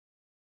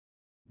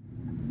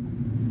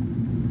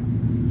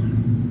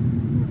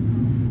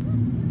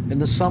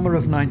the summer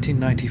of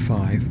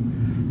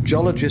 1995,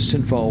 geologists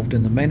involved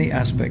in the many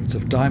aspects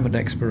of diamond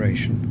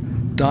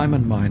exploration,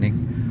 diamond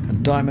mining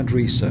and diamond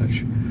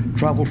research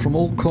travelled from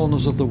all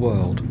corners of the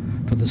world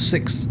for the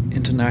 6th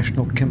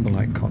International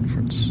Kimberlite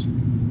Conference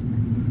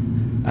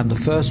and the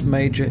first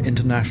major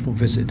international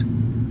visit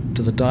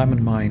to the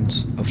diamond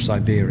mines of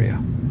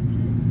Siberia.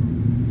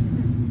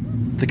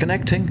 The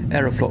connecting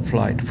Aeroflot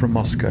flight from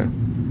Moscow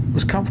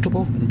was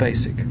comfortable and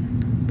basic,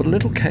 but a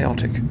little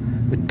chaotic,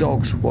 with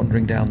dogs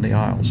wandering down the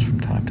aisles from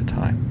time to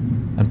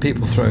time, and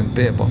people throwing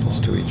beer bottles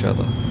to each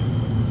other.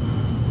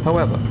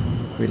 However,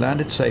 we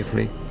landed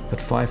safely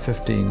at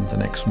 5:15 the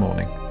next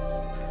morning.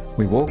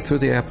 We walked through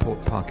the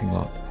airport parking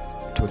lot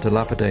to a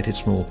dilapidated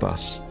small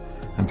bus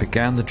and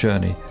began the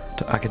journey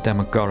to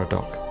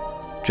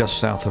Akademgorodok, just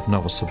south of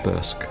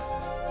Novosibirsk.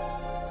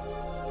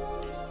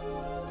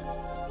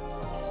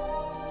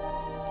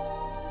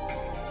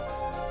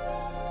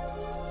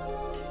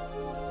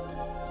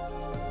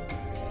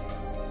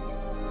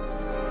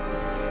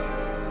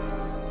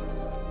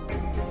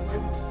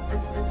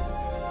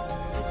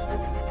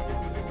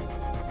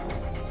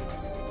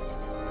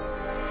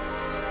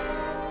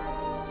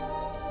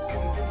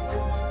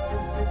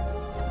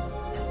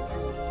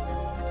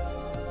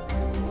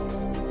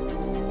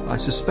 I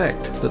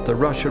suspect that the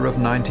Russia of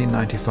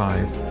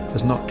 1995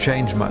 has not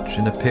changed much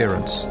in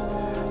appearance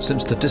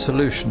since the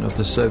dissolution of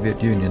the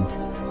Soviet Union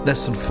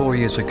less than 4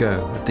 years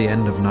ago at the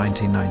end of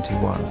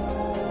 1991.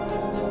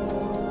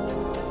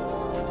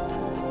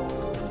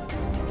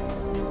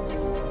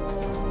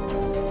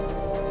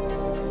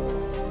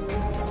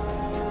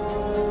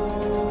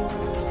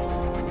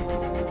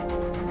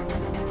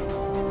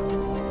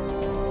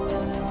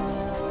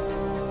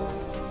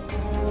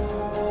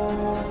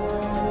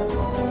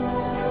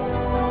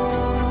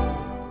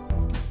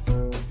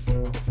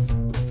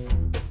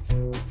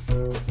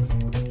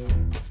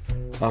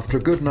 After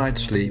a good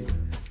night's sleep,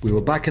 we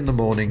were back in the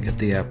morning at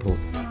the airport.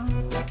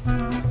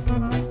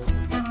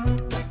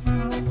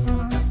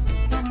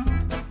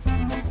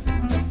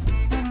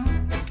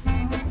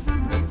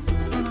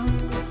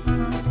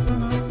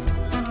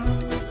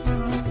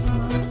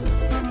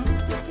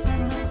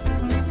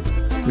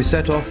 We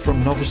set off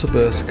from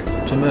Novosibirsk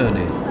to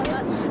Mirny,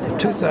 a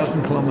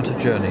 2,000-kilometer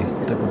journey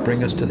that would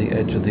bring us to the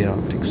edge of the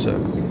Arctic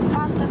Circle.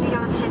 Fasten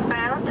your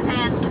seatbelt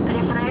and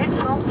refrain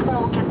from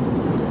smoking.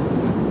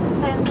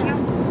 Thank you.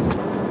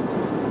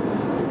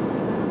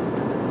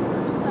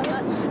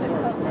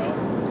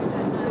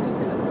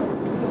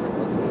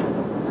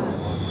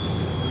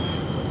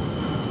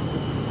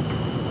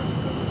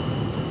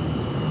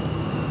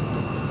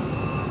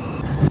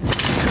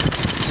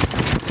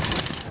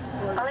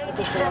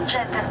 Ladies and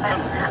gentlemen,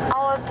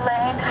 our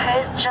plane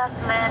has just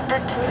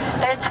landed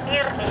at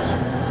Mirny.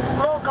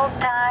 Local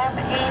time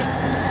is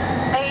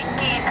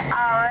 18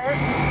 hours,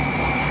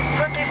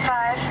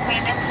 45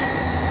 minutes.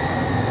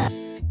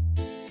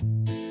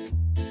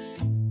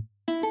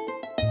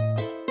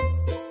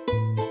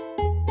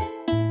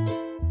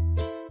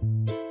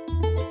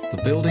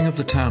 The building of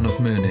the town of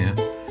Mirny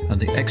and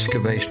the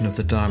excavation of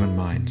the diamond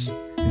mines,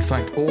 in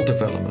fact all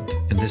development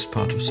in this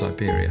part of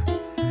Siberia,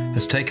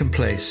 has taken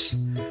place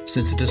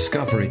since the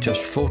discovery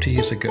just 40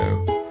 years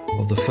ago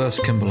of the first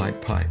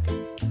kimberlite pipe,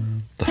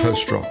 the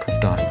host rock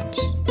of diamonds.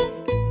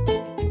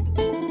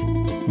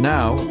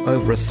 Now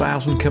over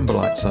 1,000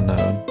 kimberlites are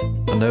known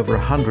and over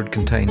 100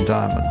 contain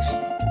diamonds.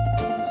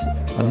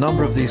 A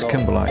number of these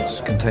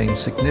kimberlites contain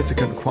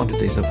significant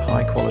quantities of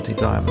high-quality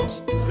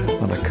diamonds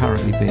and are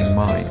currently being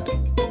mined.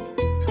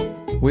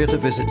 We are to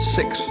visit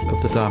 6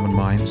 of the diamond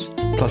mines,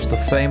 plus the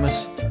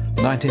famous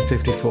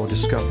 1954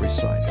 discovery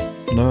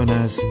site, known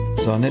as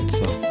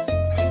Zarnitsa.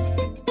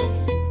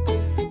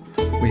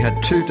 We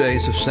had 2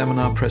 days of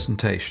seminar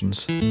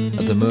presentations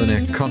at the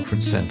Mirny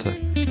Conference Centre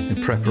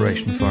in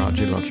preparation for our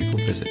geological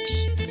visits.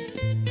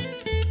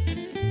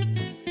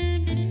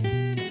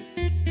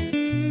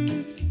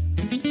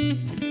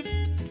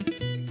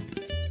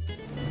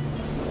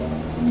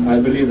 I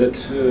believe that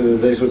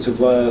they should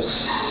supply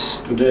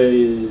us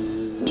today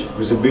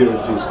with a beer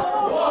at least.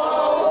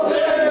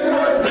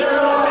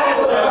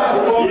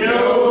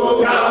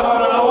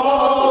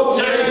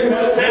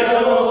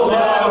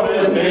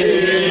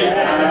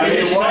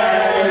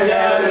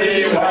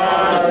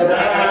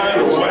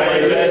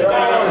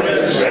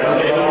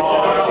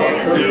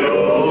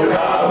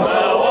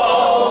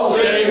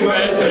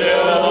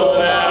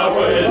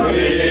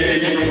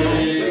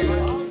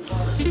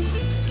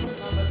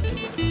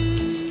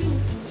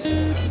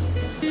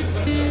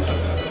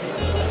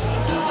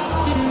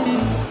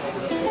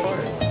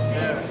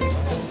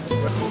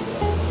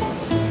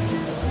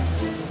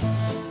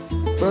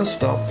 First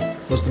stop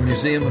was the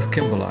Museum of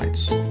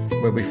Kimberlites,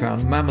 where we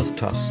found mammoth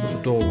tusks at the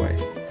doorway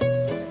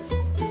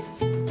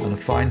and a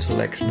fine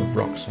selection of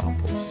rock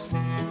samples.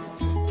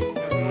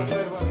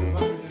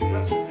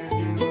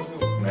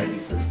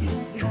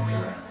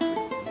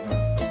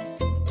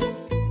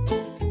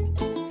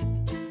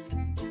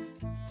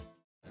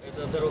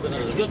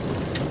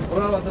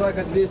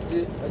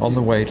 On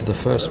the way to the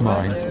first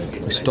mine,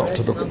 we stopped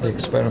to look at the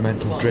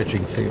experimental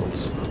dredging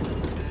fields.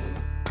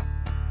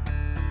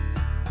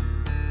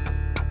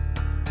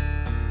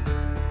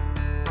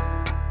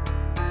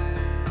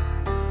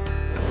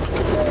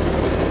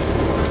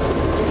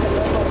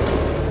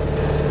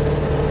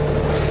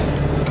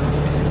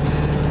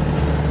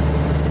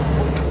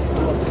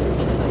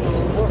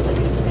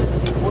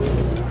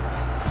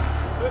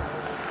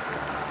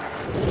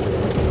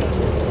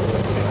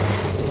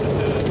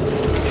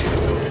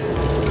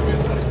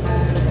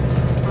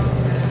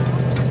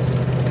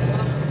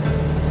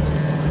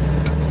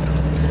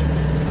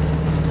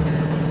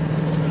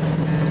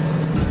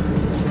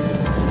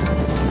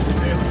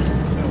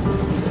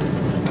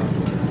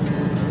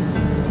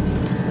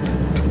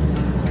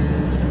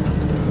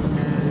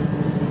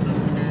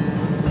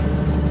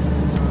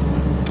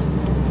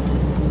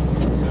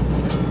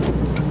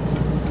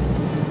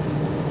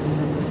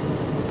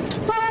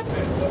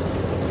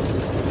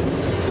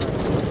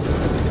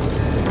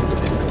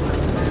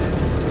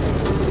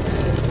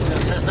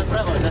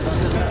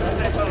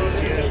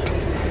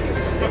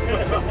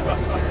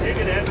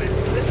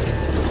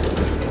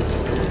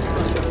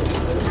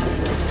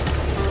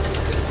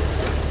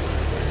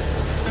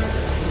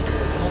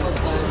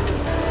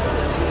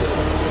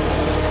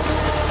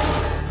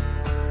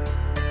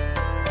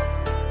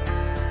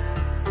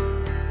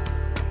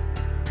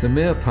 The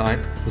Mir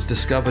pipe was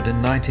discovered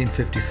in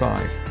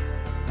 1955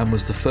 and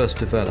was the first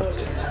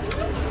developed.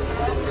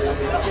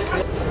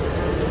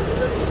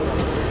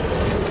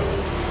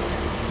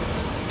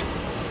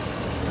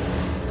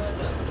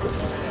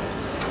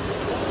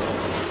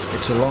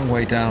 It's a long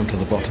way down to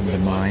the bottom of the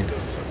mine,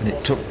 and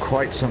it took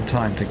quite some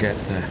time to get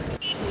there.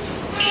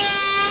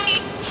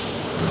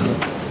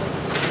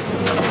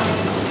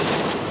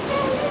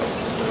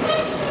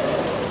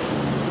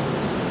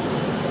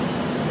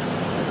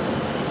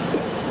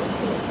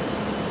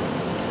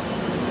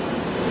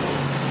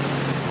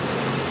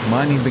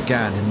 Mining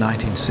began in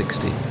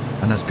 1960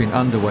 and has been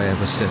underway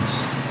ever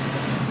since.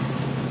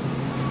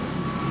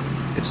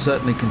 It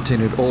certainly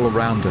continued all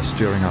around us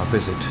during our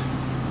visit.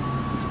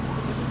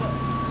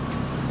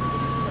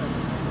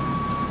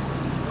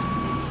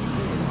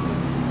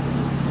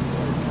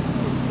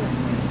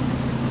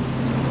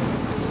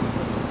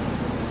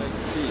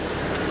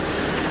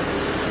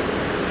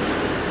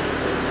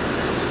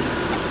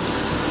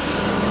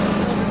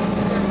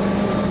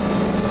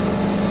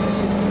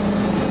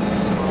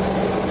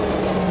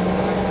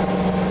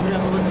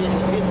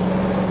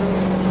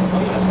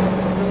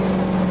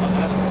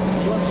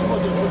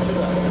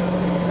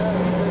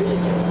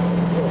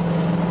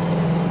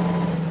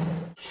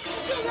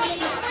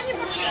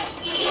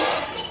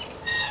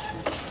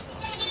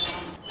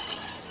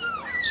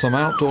 Some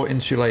outdoor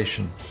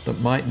insulation that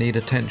might need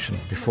attention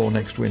before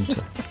next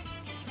winter.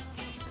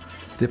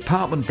 The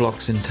apartment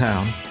blocks in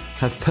town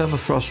have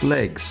permafrost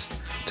legs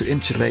to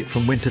insulate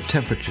from winter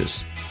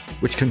temperatures,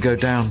 which can go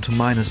down to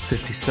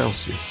 -50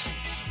 Celsius.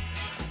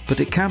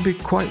 But it can be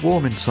quite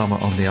warm in summer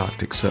on the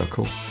Arctic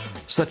Circle,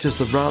 such as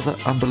the rather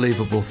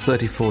unbelievable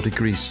 34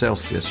 degrees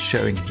Celsius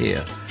showing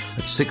here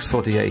at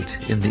 6:48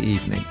 in the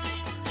evening.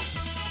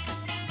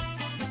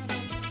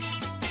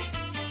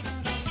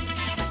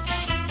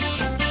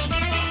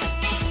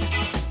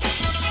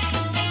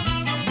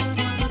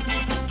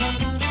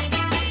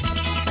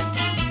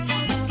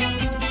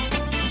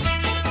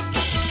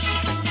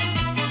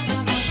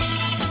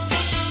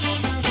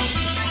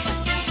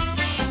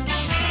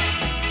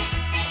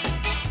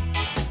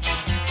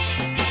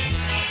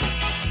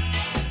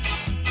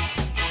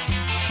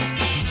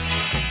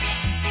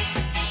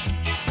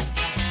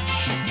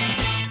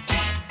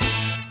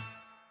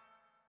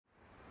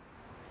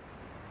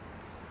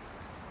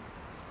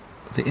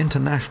 The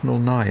International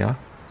Naya,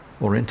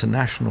 or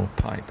International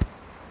pipe,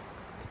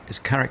 is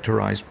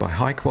characterized by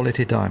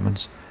high-quality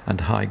diamonds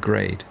and high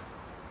grade.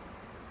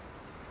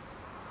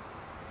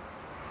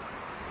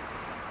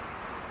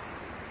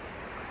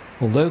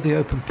 Although the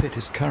open pit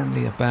is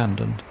currently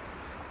abandoned,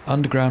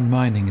 underground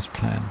mining is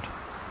planned.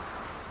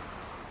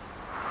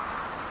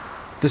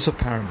 This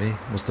apparently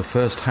was the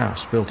first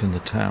house built in the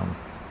town.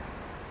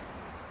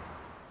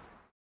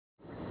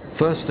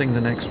 First thing the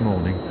next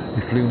morning,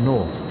 we flew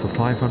north for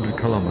 500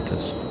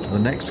 kilometers to the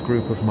next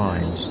group of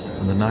mines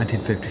on the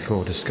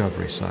 1954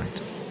 discovery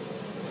site.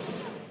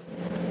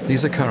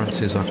 These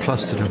occurrences are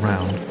clustered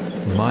around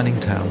the mining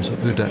towns of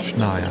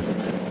Udachnaya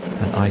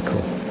and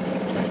Eichel.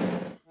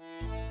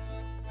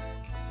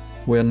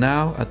 We are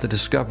now at the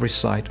discovery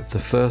site of the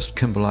first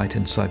kimberlite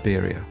in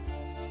Siberia.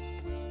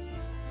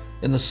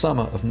 In the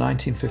summer of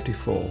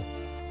 1954,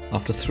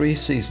 after 3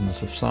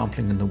 seasons of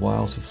sampling in the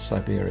wilds of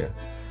Siberia,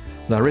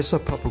 Larissa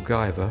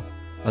Popugayeva,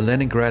 a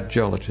Leningrad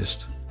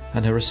geologist,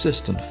 and her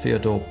assistant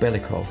Fyodor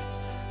Belikov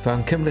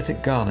found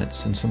kimberlitic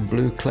garnets in some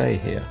blue clay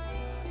here.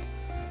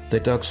 They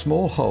dug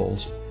small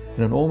holes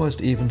in an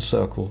almost even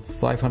circle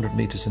 500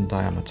 meters in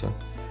diameter,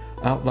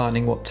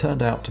 outlining what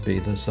turned out to be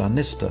the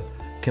Zarnista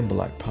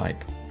kimberlite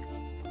pipe.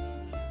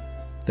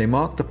 They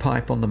marked the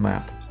pipe on the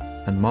map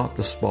and marked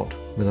the spot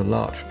with a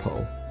larch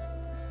pole.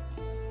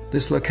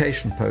 This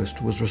location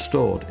post was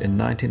restored in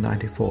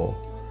 1994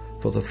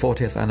 for the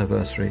 40th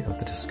anniversary of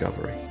the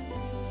discovery.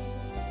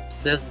 It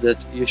says that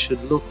you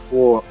should look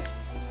for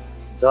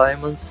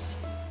diamonds.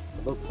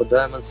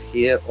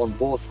 Here on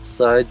both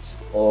sides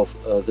of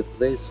the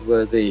place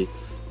where they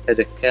had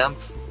a camp,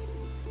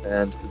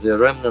 and the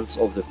remnants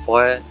of the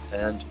fire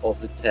and of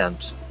the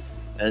tent.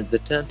 And the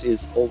tent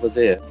is over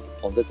there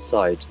on that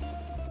side.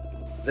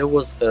 There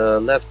was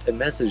left a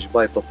message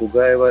by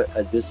Popugayeva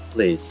at this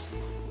place.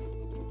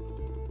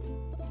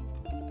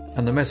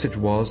 And the message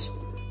was,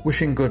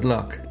 wishing good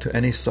luck to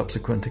any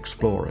subsequent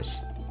explorers.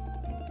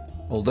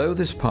 Although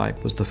this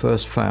pipe was the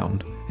first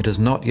found, it has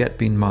not yet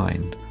been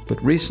mined,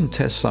 but recent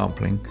test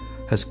sampling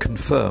has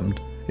confirmed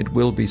it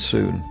will be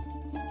soon.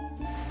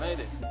 Made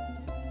it.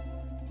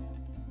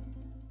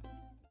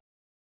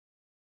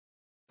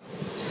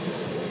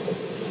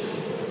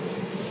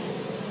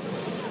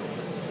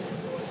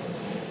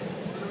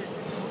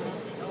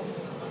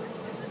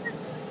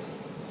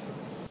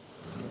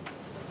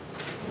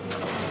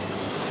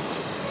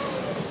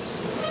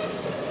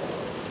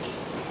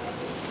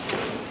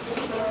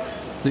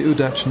 The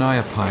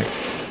Udachnaya pipe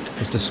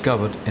was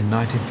discovered in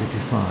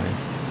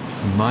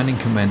 1955 and mining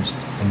commenced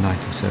in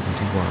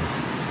 1971.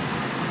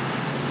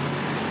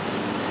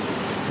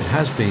 It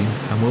has been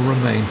and will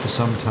remain for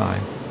some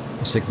time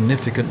a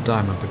significant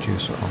diamond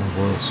producer on a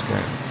world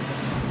scale.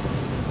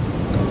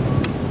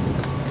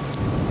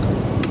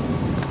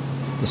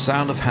 The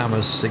sound of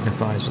hammers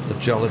signifies that the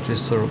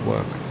geologists are at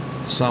work,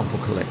 sample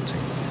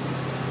collecting.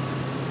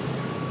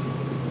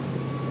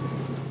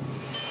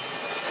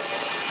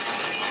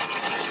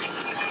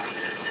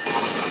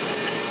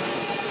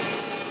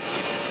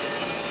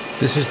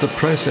 This is the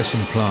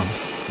processing plant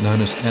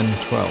known as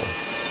N12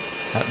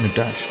 at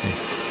Mudachny.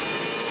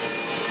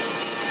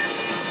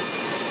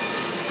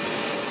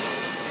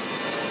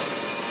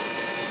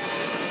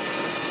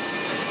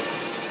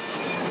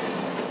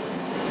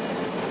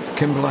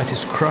 Kimberlite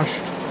is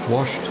crushed,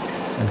 washed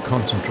and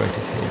concentrated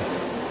here.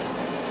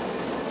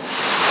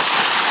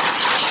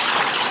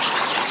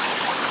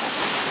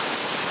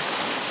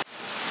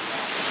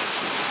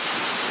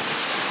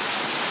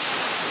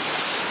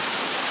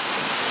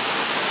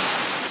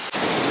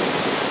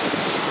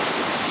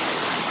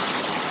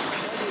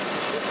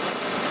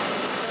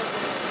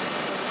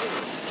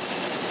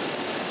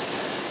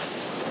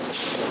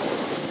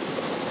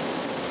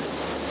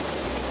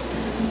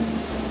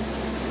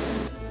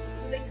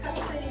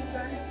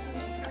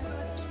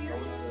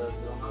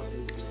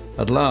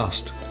 At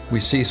last, we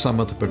see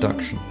some of the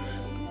production,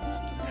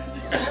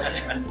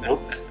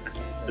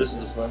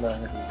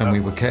 and we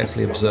were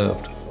carefully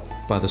observed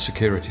by the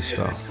security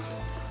staff.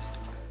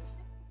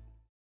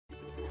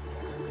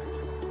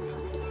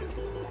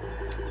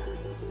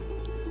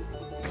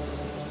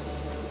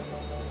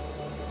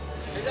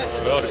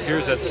 Well, it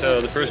appears that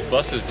the first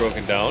bus is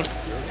broken down,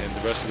 and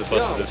the rest of the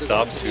buses have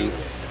stopped to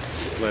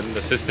lend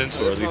assistance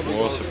or at least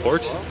moral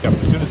support. Yeah, but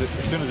as soon as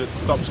it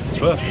stops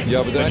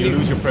burping, then you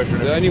lose your pressure.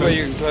 The only way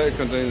you can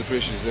contain the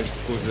pressure is to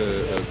cause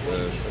a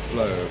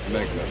flow of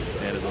magma.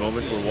 And at the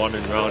moment we're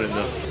wandering around in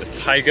the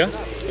taiga,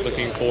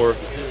 looking for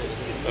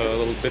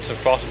little bits of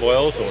frost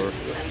boils or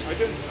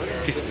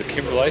pieces of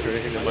kimberlite or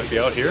anything that might be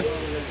out here.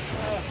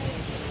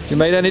 You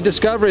made any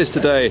discoveries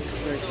today?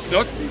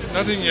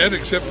 Nothing yet,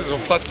 except that a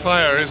flat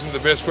tire isn't the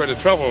best way to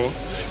travel.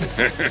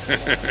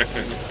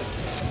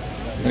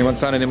 Anyone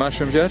found any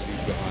mushrooms yet?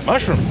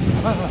 Mushroom?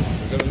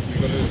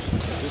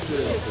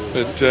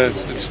 But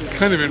it's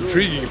kind of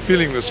intriguing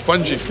feeling the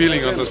spongy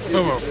feeling on this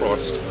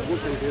permafrost.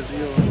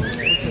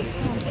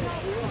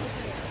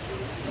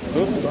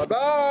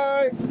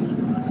 Bye-bye!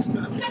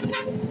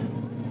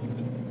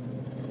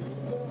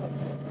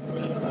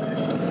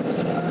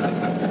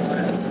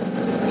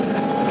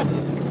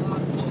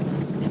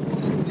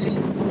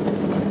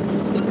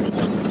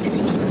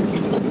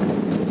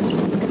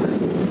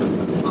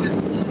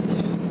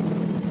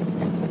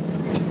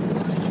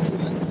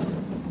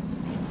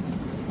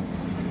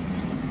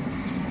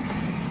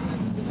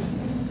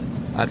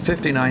 At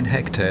 59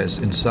 hectares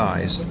in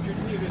size,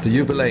 the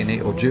Yubileyny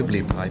or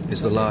Jubilee pipe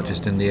is the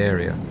largest in the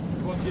area.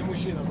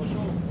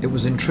 It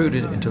was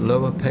intruded into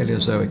lower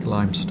Paleozoic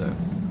limestone.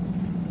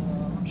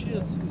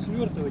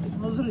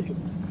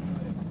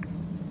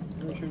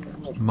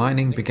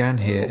 Mining began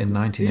here in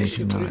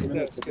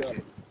 1989.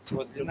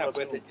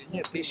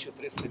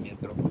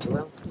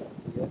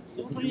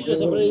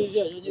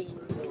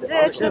 They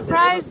are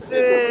surprised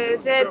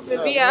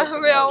that we are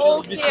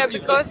all here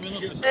because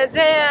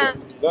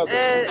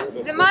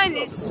the mine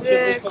is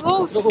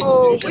closed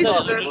for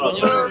visitors,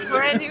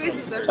 for any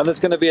visitors. And there's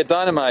going to be a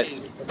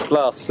dynamite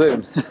blast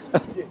soon.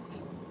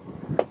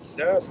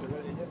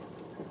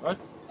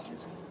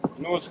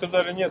 Ну вот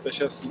сказали нет, а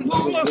сейчас... Ну,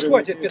 у нас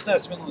хватит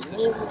 15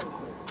 минут.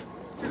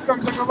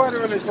 Как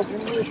договаривались,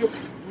 еще...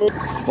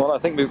 Well, I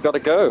think we've got to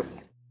go.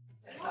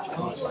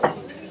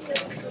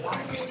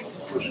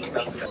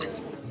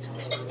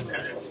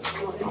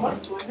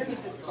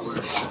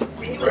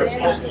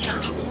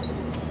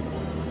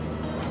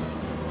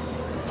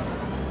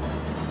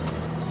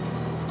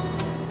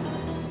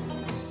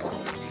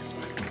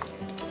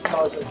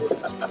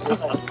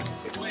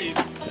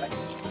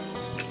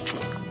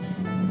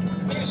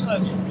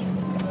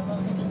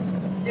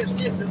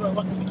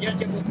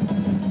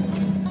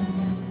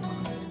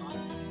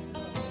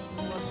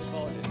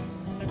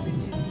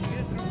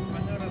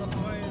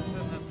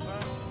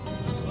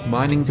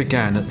 Mining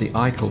began at the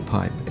Eichel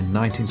pipe in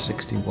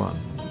 1961.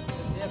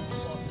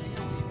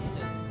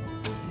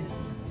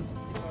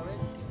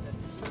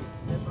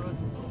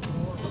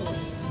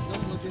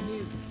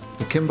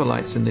 The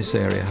kimberlites in this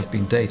area have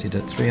been dated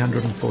at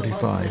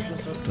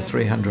 345 to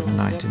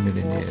 390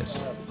 million years.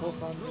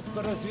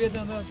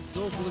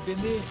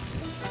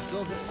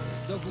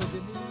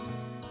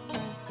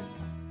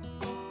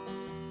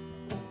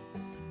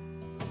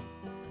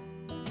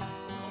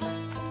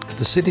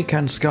 The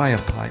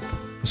Sidikanskaya pipe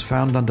was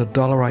found under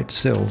dolerite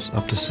sills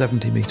up to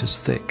 70 meters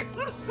thick.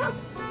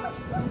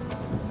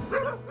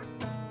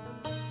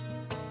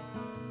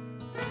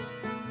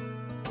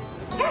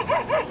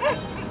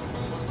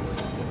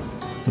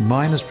 The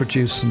mine has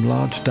produced some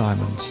large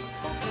diamonds,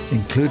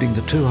 including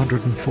the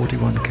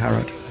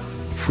 241-carat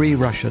Free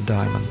Russia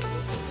diamond,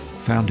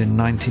 found in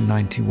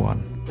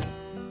 1991.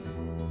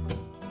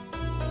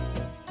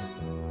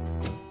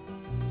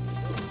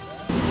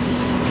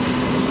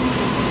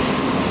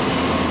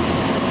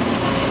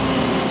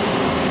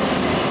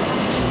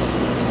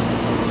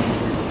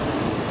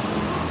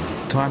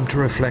 Time to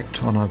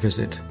reflect on our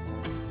visit.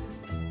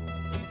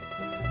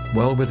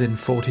 Well within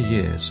 40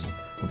 years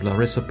of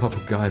Larissa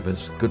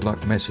Popogaeva's good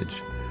luck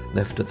message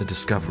left at the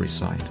discovery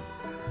site,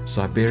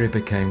 Siberia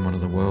became one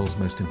of the world's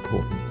most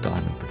important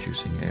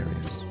diamond-producing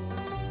areas.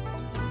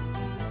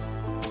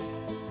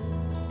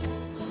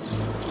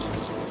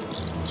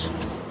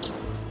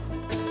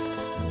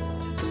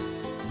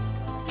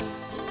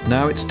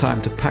 Now it's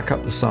time to pack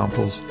up the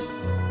samples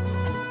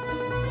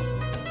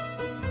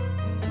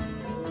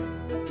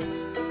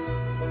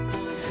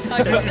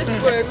I guess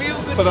this were a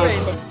real good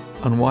friend.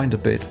 unwind a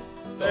bit,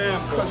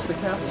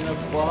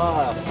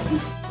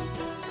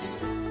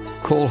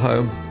 call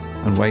home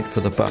and wait for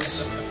the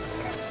bus.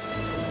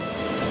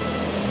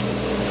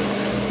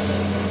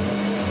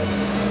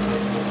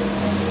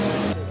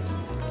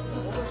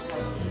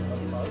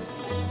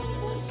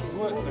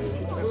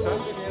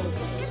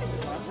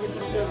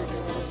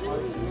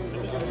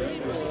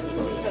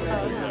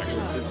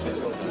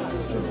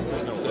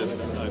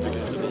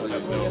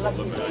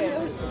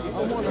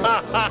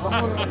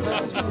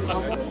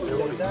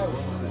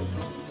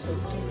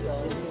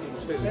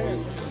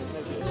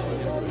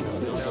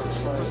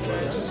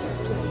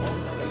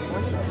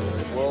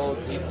 Well,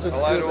 he took the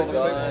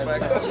guy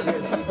back.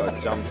 He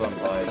got jumped on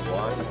by his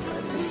wife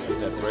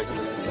and that's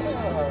breakfast.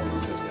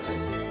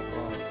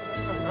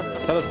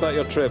 Tell us about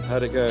your trip.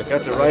 How'd it go?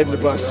 Got to ride the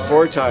bus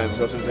 4 times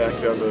up and back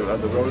on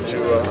the road to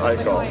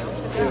Aikal.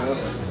 Yeah.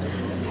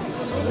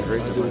 It's a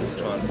great time.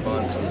 Try and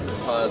find some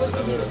tires that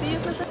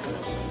have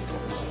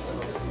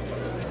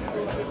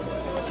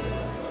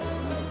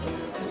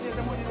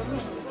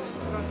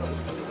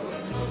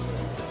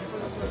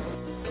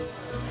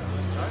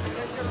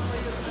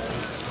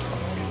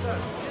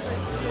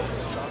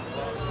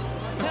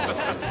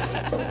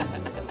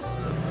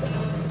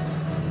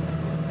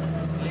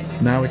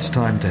Now it's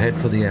time to head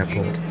for the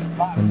airport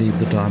and leave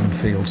the diamond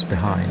fields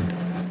behind.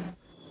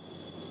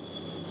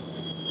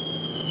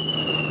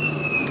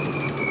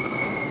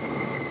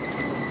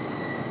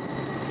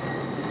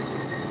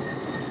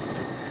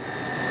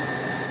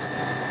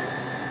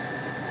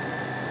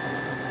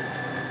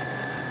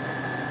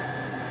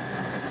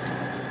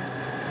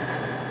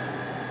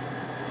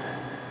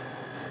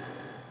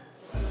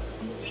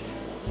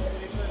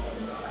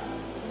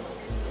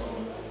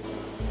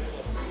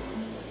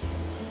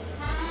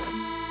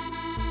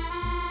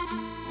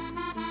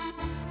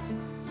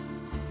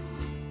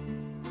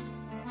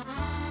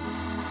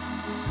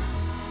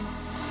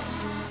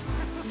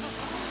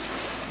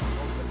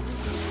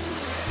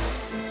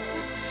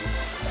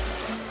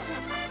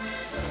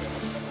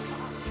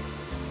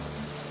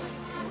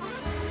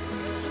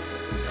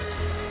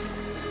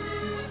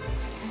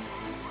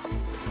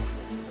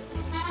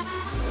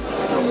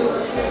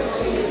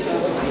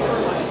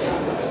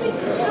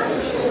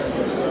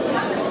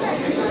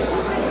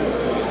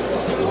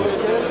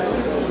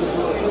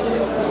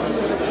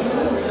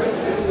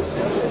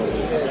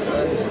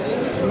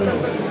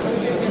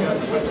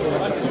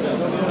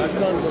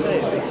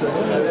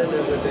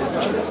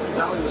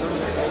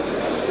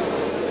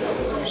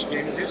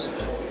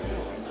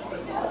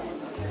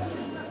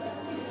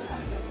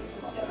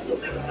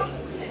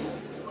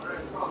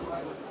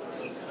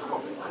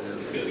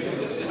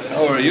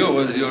 How are you?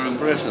 What is your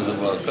impressions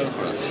about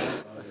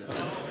conference?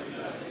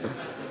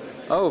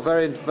 Oh,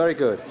 very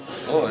good.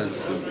 Oh,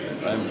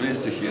 I'm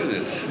pleased to hear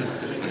this.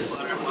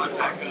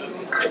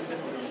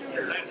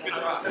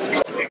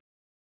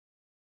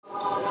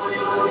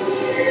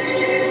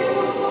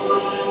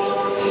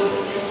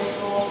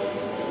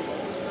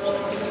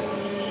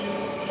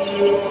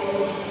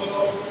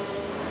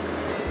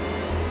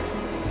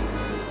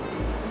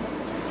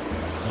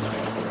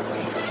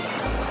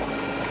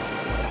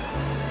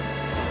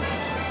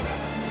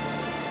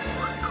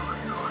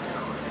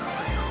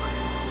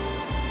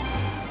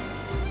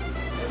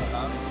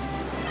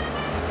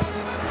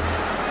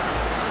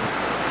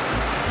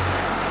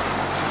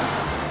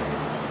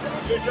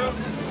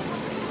 Sure.